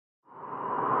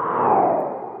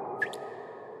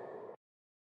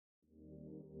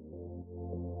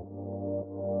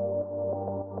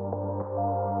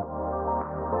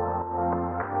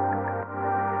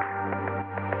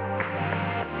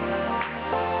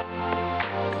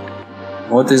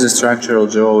What is structural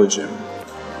geology?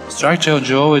 Structural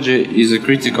geology is a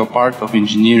critical part of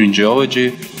engineering geology,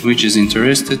 which is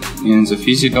interested in the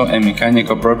physical and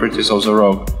mechanical properties of the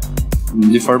rock.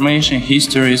 Deformation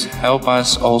histories help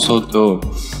us also to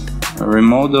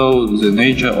remodel the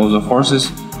nature of the forces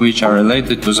which are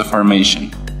related to the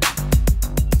formation.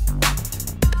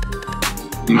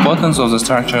 Importance of the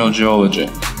structural geology.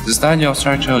 The study of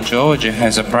structural geology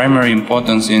has a primary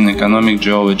importance in economic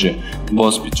geology,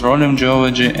 both petroleum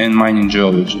geology and mining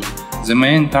geology. The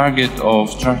main target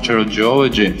of structural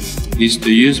geology is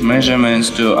to use measurements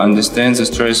to understand the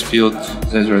stress field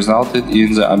that resulted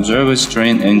in the observed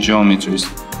strain and geometries.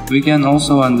 We can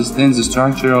also understand the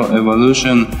structural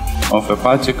evolution of a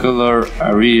particular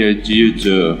area due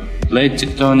to plate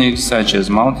tectonics such as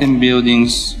mountain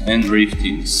buildings and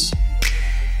riftings.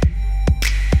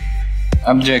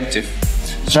 Objective.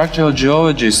 Structural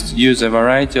geologists use a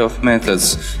variety of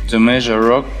methods to measure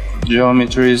rock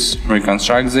geometries,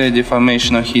 reconstruct their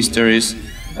deformational histories,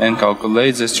 and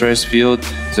calculate the stress field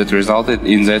that resulted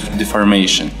in that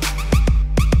deformation.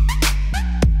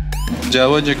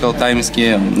 Geological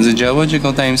timescale. The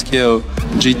geological timescale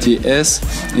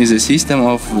 (GTS) is a system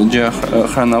of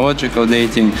geochronological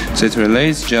dating that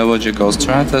relates geological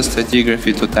strata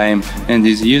stratigraphy to time and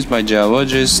is used by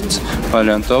geologists,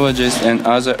 paleontologists, and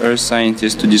other earth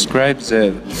scientists to describe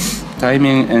the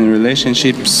timing and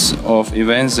relationships of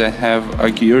events that have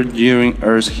occurred during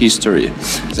Earth's history.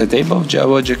 The table of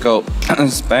geological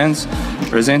spans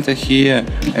presented here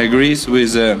agrees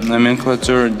with the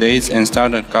nomenclature, dates, and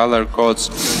standard color codes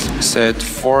set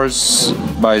forth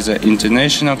by the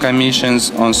International Commissions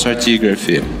on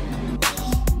Stratigraphy.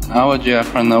 Our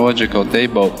geochronological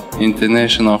table,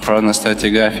 International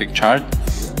Chronostratigraphic Chart,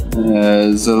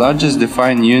 the largest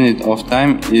defined unit of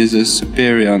time is a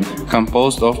superion,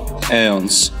 composed of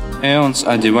aeons. Aeons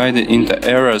are divided into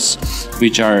eras,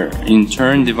 which are in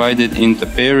turn divided into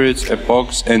periods,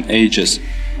 epochs, and ages.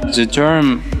 The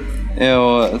term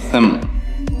eothem,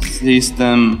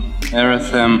 system,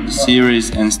 erathem, series,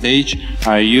 and stage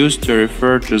are used to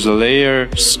refer to the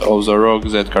layers of the rock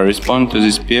that correspond to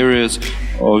these periods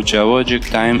of geologic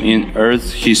time in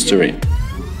Earth's history.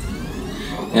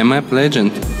 A map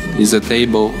legend is a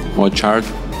table or chart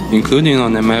included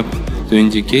on a map to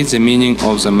indicate the meaning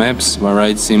of the map's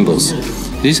varied symbols.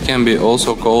 This can be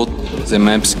also called the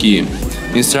map scheme.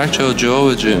 In structural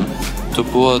geology,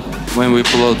 when we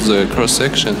plot the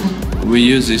cross-section, we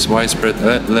use these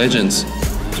widespread legends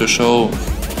to show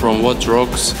from what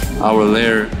rocks our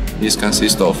layer is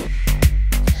consist of.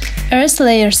 Earth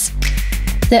layers.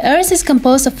 The Earth is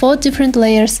composed of 4 different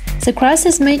layers. The crust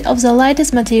is made of the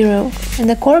lightest material, and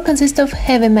the core consists of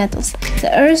heavy metals.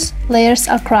 The Earth's layers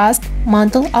are crust,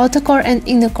 mantle, outer core, and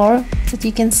inner core that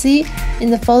you can see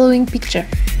in the following picture.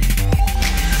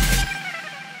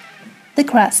 The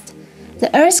crust.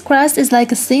 The Earth's crust is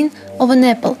like a skin of an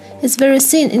apple. It's very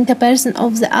thin in comparison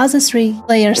of the other 3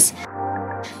 layers.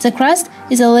 The crust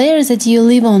is a layer that you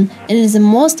live on, and is the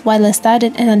most widely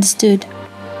studied and understood.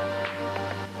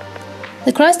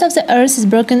 The crust of the Earth is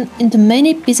broken into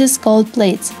many pieces called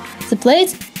plates. The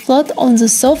plates float on the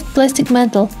soft plastic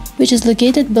mantle, which is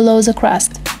located below the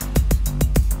crust.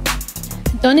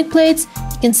 Tectonic plates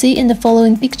you can see in the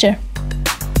following picture.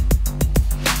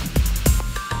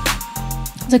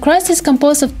 The crust is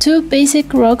composed of 2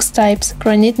 basic rock types,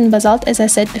 granite and basalt, as I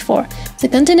said before. The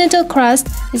continental crust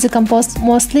is composed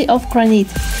mostly of granite.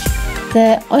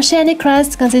 The oceanic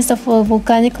crust consists of a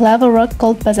volcanic lava rock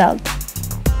called basalt.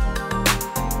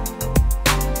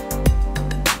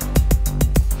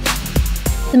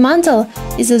 The mantle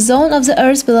is a zone of the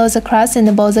Earth below the crust and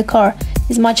above the core.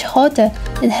 It is much hotter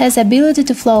and has the ability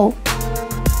to flow.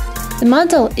 The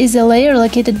mantle is a layer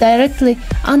located directly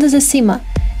under the sima.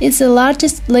 It's the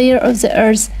largest layer of the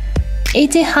Earth,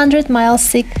 800 miles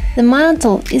thick. The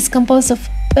mantle is composed of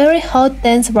very hot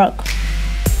dense rock.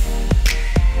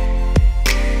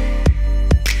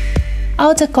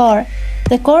 Outer core.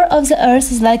 The core of the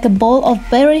Earth is like a ball of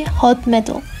very hot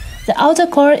metal. The outer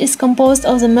core is composed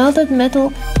of the melted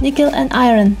metal, nickel and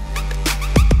iron.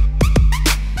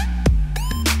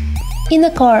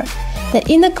 Inner core. The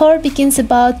inner core begins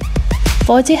about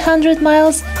 400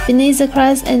 miles beneath the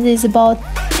crust and is about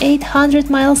 800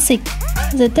 miles thick.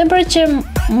 The temperature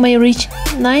may reach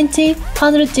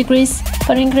 90–100 degrees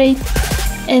Fahrenheit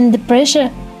and the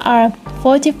pressure are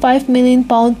 45 million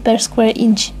pounds per square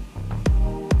inch.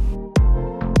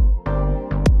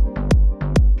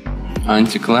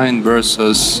 Anticline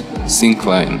versus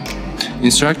Syncline.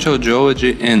 In structural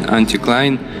geology, an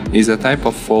anticline is a type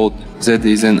of fault that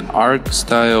is an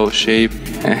arc-style shape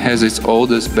and has its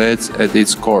oldest beds at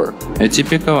its core. A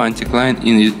typical anticline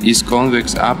is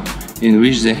convex up, in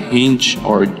which the hinge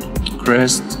or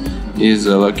crest is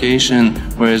a location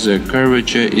where the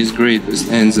curvature is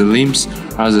greatest, and the limbs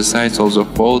are the sides of the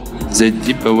fault that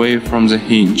dip away from the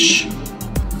hinge.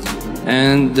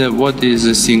 And what is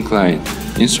a syncline?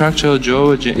 In structural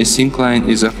geology, a syncline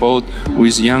is a fault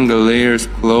with younger layers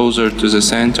closer to the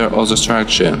center of the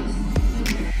structure.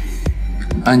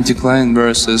 Anticline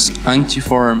versus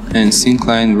antiform and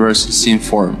syncline versus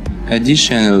synform.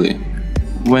 Additionally,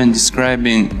 when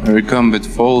describing recumbent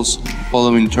faults,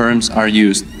 following terms are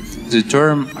used. The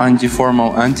term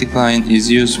antiformal anticline is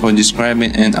used for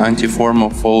describing an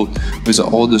antiformal fault with the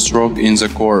oldest rock in the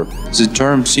core. The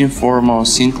term synformal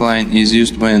syncline is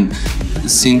used when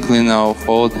synclinal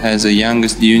fault has the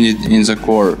youngest unit in the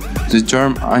core. The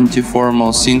term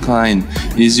antiformal syncline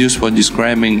is used for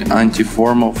describing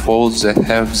antiformal faults that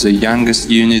have the youngest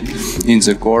unit in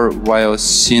the core, while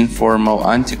synformal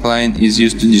anticline is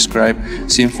used to describe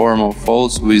synformal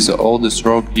faults with the oldest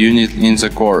rock unit in the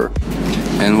core.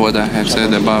 And what I have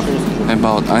said about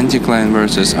anticline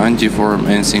versus antiform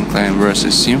and syncline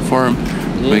versus synform,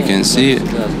 we can see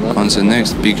on the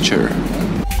next picture.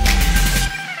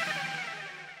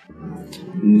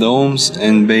 Domes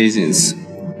and basins.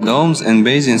 Domes and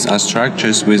basins are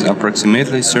structures with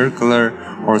approximately circular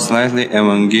or slightly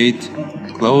elongate,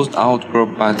 closed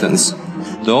outcrop patterns.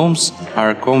 Domes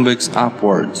are convex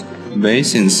upwards.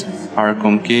 Basins are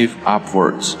concave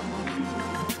upwards.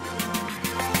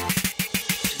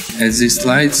 At these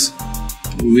slides,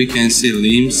 we can see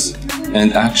limbs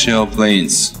and axial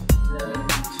planes.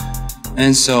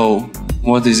 And so,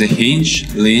 what is a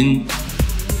hinge, limb,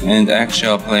 and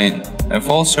axial plane? A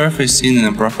fault surface seen in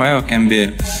a profile can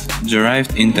be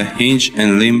derived into hinge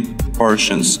and limb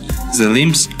portions. The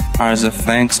limbs are the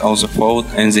flanks of the fault,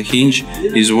 and the hinge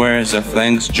is where the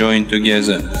flanks join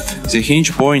together. The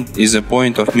hinge point is a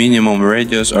point of minimum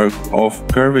radius or of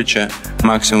curvature,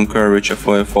 maximum curvature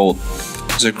for a fault.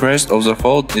 The crest of the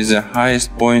fault is the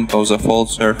highest point of the fault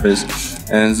surface,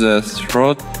 and the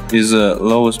throat is the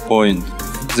lowest point.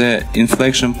 The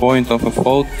inflection point of a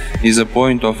fault is a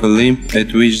point of a limb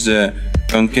at which the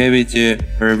concavity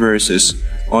reverses.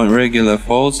 On regular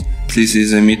faults, this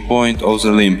is the midpoint of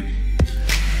the limb.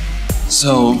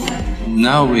 So,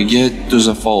 now we get to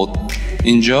the fault.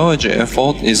 In geology, a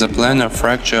fault is a planar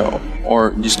fracture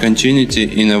or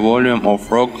discontinuity in a volume of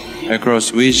rock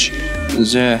across which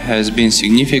there has been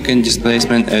significant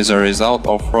displacement as a result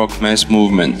of rock mass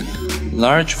movement.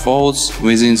 Large faults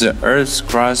within the Earth's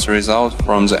crust result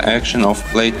from the action of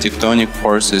plate tectonic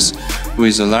forces,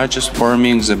 with the largest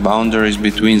forming the boundaries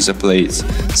between the plates,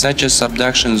 such as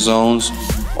subduction zones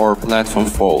or platform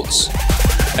faults.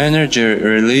 Energy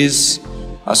release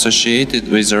associated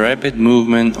with the rapid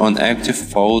movement on active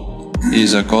fault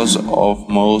is a cause of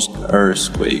most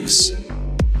earthquakes.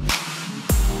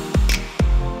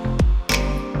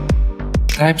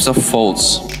 Types of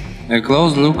faults. A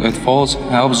close look at faults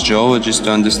helps geologists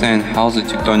to understand how the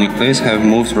tectonic plates have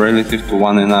moved relative to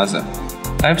one another.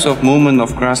 Types of movement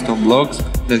of crustal blocks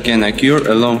that can occur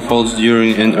along faults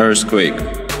during an earthquake.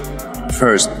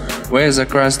 First, where the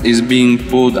crust is being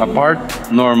pulled apart,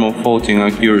 normal faulting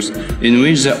occurs, in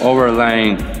which the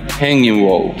overlying hanging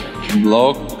wall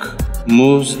block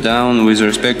moves down with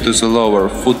respect to the lower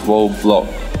footwall block.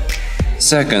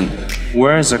 Second,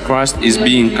 where the crust is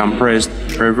being compressed,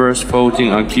 reverse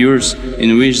faulting occurs,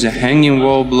 in which the hanging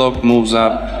wall block moves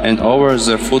up and over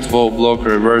the footwall block.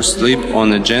 Reverse slip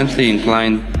on a gently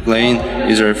inclined plane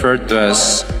is referred to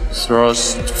as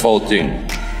thrust faulting.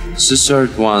 The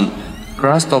third one,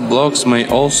 crustal blocks may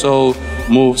also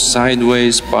move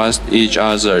sideways past each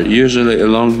other, usually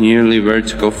along nearly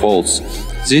vertical faults.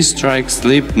 This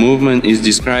strike-slip movement is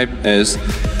described as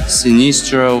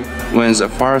sinistral when the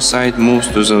far side moves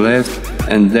to the left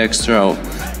and dextral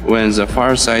when the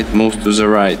far side moves to the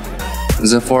right.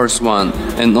 The fourth one,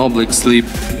 an oblique slip,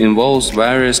 involves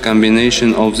various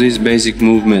combinations of this basic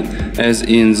movement, as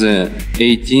in the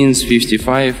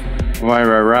 1855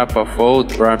 Vairarapa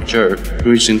fault rupture,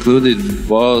 which included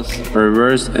both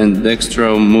reverse and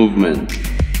dextral movement.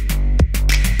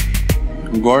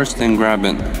 Horst and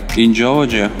Graben. In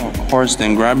geology, Horst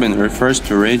and Graben refers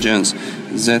to regions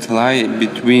that lie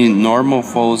between normal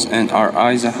faults and are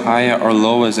either higher or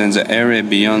lower than the area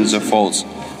beyond the faults.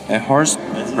 A horst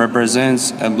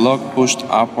represents a block pushed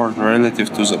upward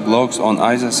relative to the blocks on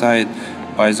either side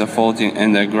by the faulting,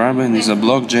 and a graben is a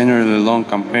block generally long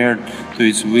compared to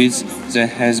its width that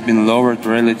has been lowered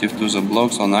relative to the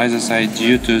blocks on either side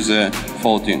due to the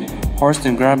faulting. Horst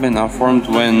and graben are formed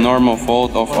when normal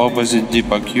fault of opposite dip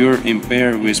occur in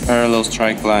pair with parallel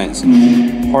strike lines.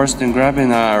 Horst and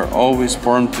graben are always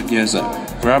formed together.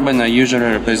 Graben are usually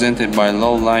represented by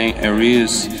low-lying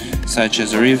areas such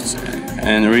as rifts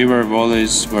and river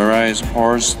valleys, whereas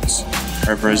horsts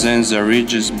represent the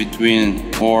ridges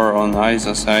between or on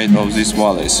either side of these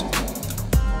valleys.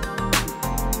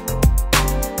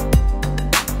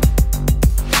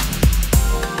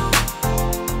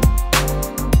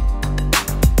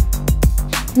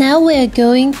 Now we are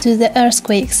going to the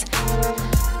earthquakes.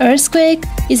 Earthquake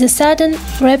is a sudden,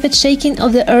 rapid shaking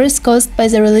of the earth caused by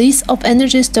the release of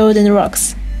energy stored in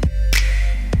rocks.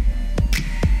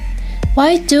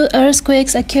 Why do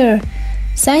earthquakes occur?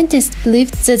 Scientists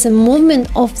believe that the movement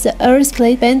of the earth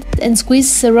plate bends and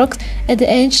squeezes the rocks at the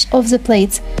edge of the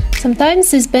plates.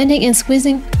 Sometimes this bending and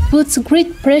squeezing puts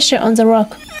great pressure on the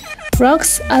rock.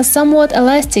 Rocks are somewhat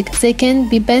elastic, they can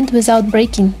be bent without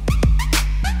breaking.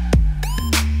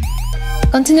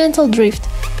 Continental drift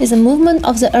is a movement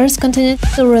of the Earth's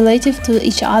continents relative to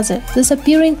each other, thus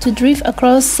appearing to drift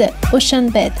across the ocean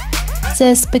bed.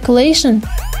 The speculation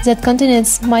that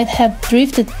continents might have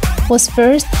drifted was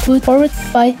first put forward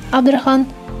by Abraham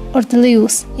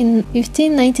Ortelius in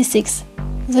 1596.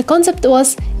 The concept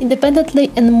was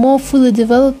independently and more fully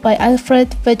developed by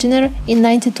Alfred Wegener in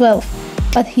 1912,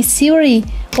 but his theory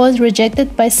was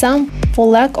rejected by some for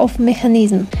lack of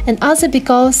mechanism, and other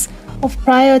because of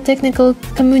prior technical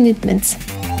commitments.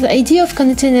 The idea of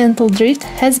continental drift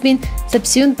has been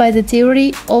subsumed by the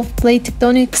theory of plate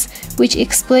tectonics, which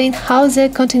explains how the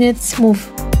continents move.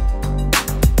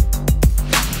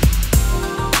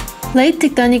 Plate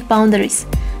tectonic boundaries.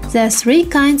 There are three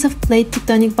kinds of plate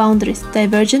tectonic boundaries: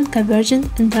 divergent,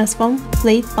 convergent, and transform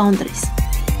plate boundaries.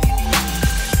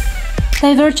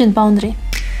 Divergent boundary.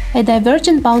 A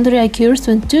divergent boundary occurs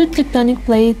when two tectonic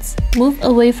plates move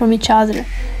away from each other.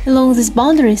 Along these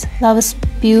boundaries, lava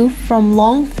spew from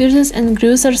long fissures and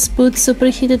geysers spurt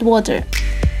superheated water.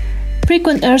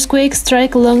 Frequent earthquakes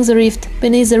strike along the rift.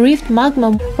 Beneath the rift,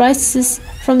 magma rises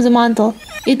from the mantle.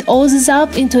 It oozes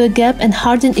up into a gap and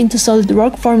hardens into solid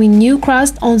rock, forming new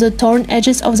crust on the torn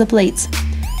edges of the plates.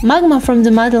 Magma from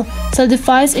the mantle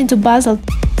solidifies into basalt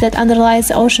that underlies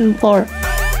the ocean floor.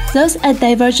 Thus, at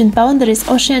divergent boundaries,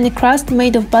 oceanic crust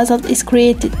made of basalt is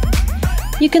created.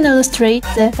 You can illustrate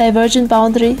the divergent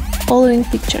boundary following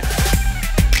picture.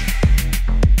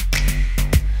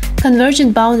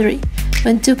 Convergent boundary.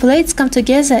 When two plates come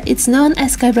together, it's known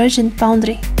as convergent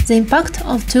boundary. The impact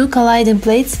of two colliding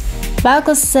plates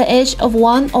buckles the edge of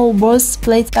one or both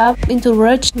plates up into a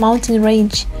rugged mountain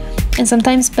range, and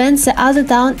sometimes bends the other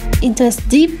down into a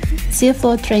deep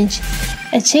seafloor trench.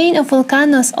 A chain of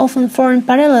volcanoes often form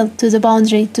parallel to the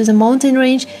boundary, to the mountain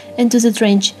range, and to the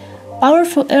trench.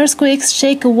 Powerful earthquakes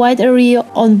shake a wide area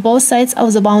on both sides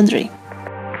of the boundary.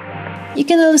 You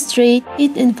can illustrate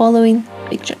it in following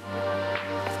picture.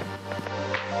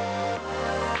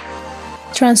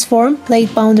 Transform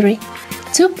plate boundary.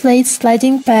 Two plates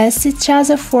sliding past each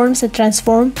other forms a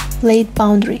transform plate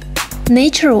boundary.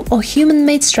 Natural or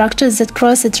human-made structures that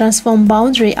cross the transform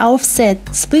boundary are offset,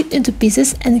 split into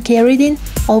pieces, and carried in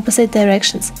opposite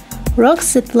directions.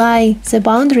 Rocks that lie the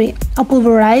boundary are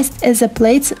pulverized as the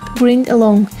plates grind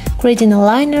along, creating a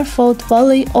linear fault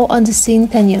valley or underseen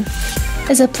canyon.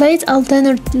 As the plates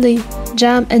alternately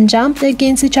jump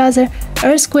against each other,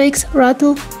 earthquakes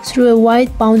rattle through a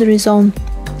wide boundary zone.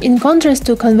 In contrast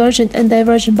to convergent and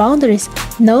divergent boundaries,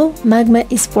 no magma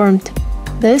is formed.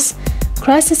 Thus,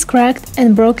 crust is cracked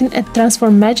and broken at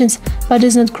transform margins, but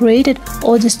is not created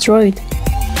or destroyed.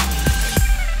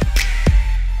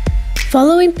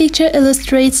 Following picture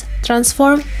illustrates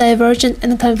transform, divergent,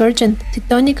 and convergent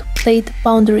tectonic plate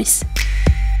boundaries.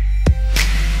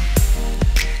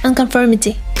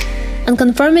 Unconformity.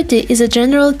 Unconformity is a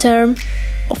general term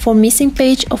for missing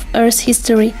page of Earth's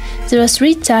history. There are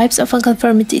three types of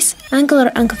unconformities: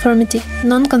 angular unconformity,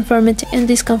 nonconformity, and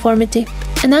disconformity.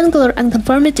 An angular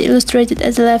unconformity, illustrated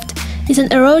at the left, is an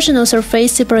erosional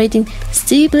surface separating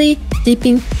steeply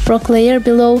dipping rock layer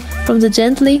below from the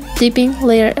gently dipping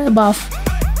layer above.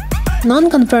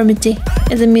 Nonconformity,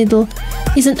 at the middle,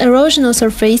 is an erosional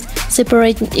surface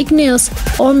separating igneous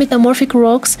or metamorphic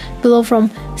rocks below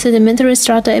from sedimentary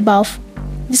strata above.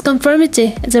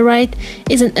 Disconformity, at the right,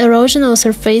 is an erosional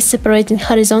surface separating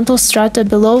horizontal strata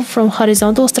below from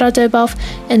horizontal strata above,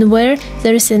 and where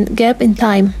there is a gap in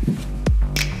time.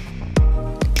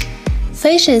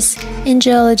 Facies, in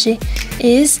geology,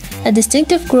 is a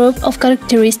distinctive group of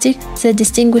characteristics that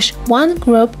distinguish one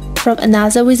group from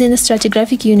another within a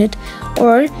stratigraphic unit,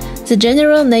 or the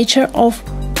general nature of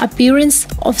appearance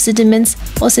of sediments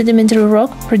or sedimentary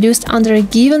rock produced under a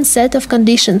given set of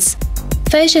conditions.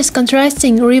 Facies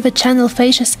contrasting river channel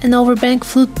facies and overbank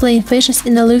floodplain facies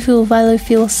in alluvial valley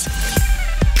fills.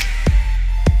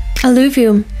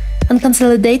 Alluvium,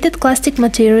 unconsolidated clastic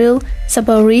material,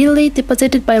 subaerially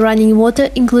deposited by running water,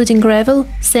 including gravel,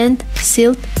 sand,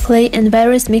 silt, clay, and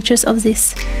various mixtures of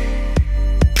this.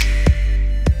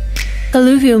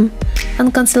 Colluvium,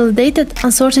 unconsolidated,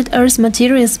 unsorted earth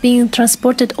materials being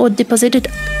transported or deposited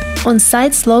on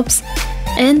side slopes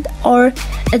and/or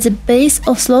at the base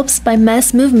of slopes by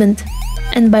mass movement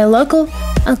and by local,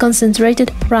 unconcentrated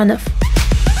runoff.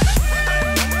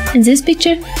 In this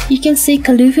picture, you can see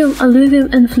colluvium, alluvium,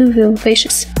 and fluvial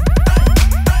facies.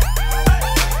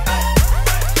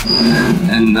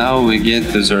 And now we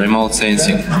get to the remote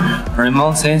sensing.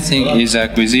 Remote sensing is the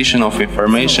acquisition of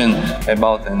information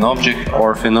about an object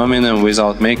or phenomenon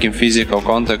without making physical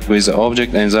contact with the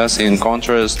object, and thus in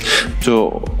contrast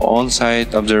to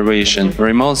on-site observation.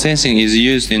 Remote sensing is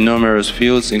used in numerous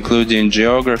fields, including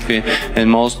geography and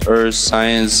most earth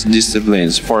science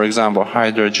disciplines. For example,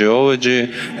 hydrogeology,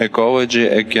 ecology,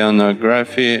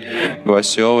 oceanography,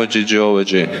 glaciology,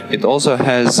 geology. It also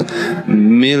has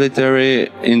military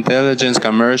intelligence,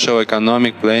 commercial,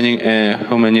 economic planning, and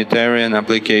humanitarian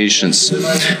applications.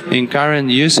 In current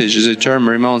usage, the term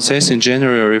remote sensing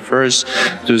generally refers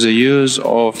to the use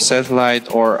of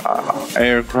satellite or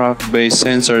aircraft-based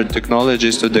sensor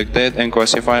technologies to detect and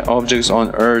classify objects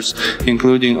on Earth,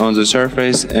 including on the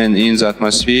surface and in the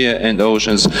atmosphere and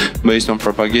oceans, based on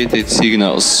propagated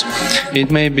signals. It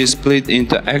may be split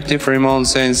into active remote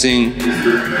sensing,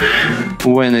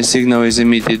 when a signal is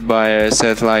emitted by a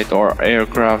satellite or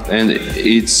aircraft and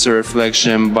its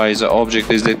reflection by the object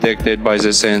is detected by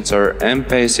the sensor, and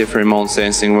passive remote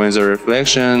sensing, when the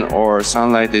reflection or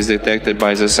sunlight is detected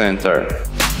by the sensor.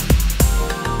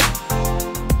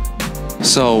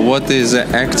 So, what is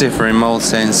active remote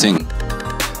sensing?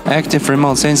 Active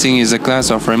remote sensing is a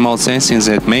class of remote sensing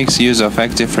that makes use of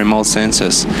active remote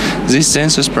sensors. These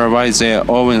sensors provide their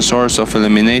own source of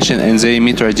illumination, and they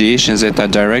emit radiations that are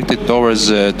directed towards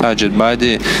the target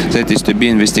body that is to be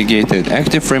investigated.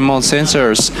 Active remote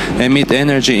sensors emit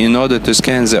energy in order to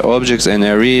scan the objects and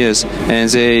areas, and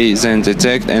they then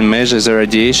detect and measure the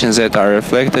radiations that are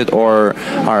reflected or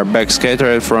are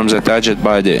backscattered from the target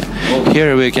body.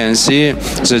 Here we can see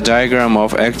the diagram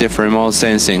of active remote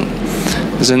sensing.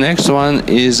 The next one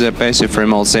is passive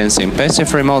remote sensing.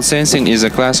 Passive remote sensing is a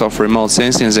class of remote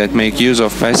sensing that make use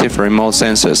of passive remote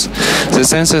sensors. The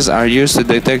sensors are used to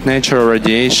detect natural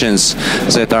radiations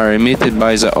that are emitted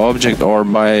by the object or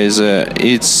by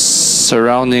its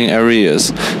surrounding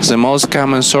areas. The most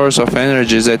common source of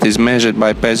energy that is measured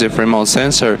by passive remote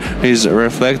sensor is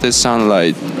reflected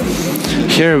sunlight.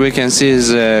 Here we can see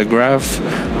the graph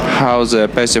how the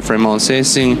passive remote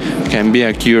sensing can be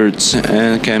acquired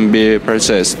and can be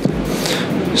processed.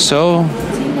 So,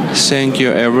 thank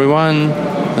you everyone.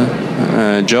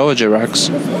 Geology rocks.